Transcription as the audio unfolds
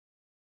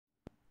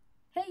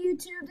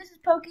YouTube? This is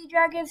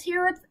Dragons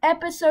here with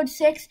episode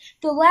 6,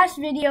 the last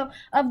video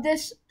of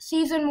this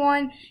season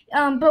 1.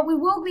 But we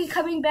will be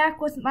coming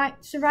back with my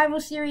survival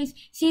series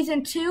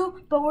season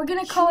 2. But we're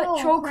gonna call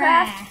it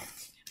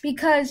Trollcraft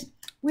because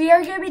we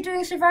are gonna be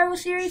doing a survival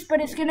series,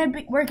 but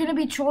we're gonna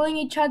be trolling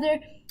each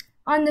other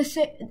on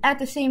at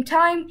the same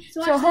time.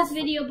 So watch this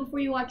video before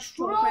you watch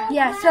Trollcraft.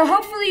 Yeah. So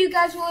hopefully you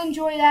guys will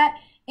enjoy that.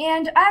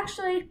 And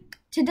actually,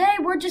 today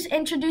we're just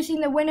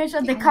introducing the winners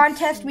of the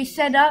contest we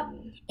set up.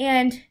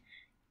 And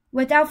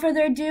without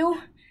further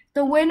ado,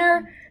 the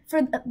winner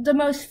for the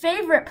most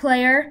favorite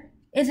player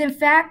is in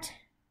fact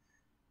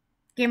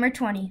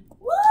Gamer20.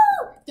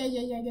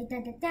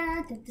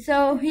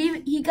 So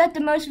he got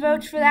the most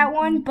votes for that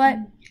one, but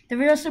the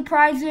real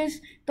surprise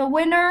is the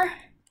winner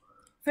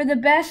for the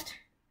best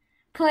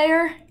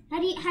player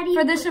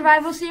for the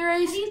survival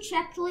series. Have you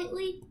checked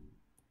lately?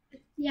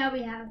 Yeah,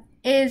 we have.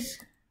 Is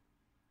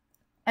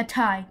a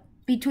tie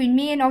between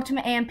me and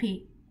Ultimate AMP.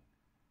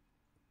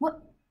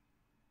 What?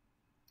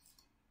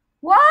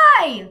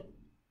 Why?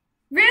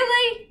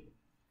 Really?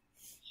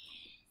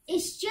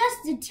 It's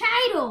just the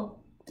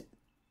title.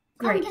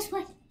 Great. And guess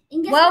what?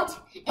 And guess well,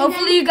 what? And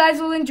hopefully you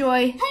guys will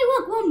enjoy. Hey,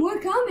 look, one more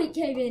comment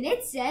came in.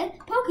 It said,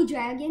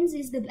 Dragons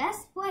is the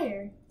best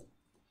player.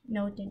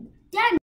 No, it didn't. Dad.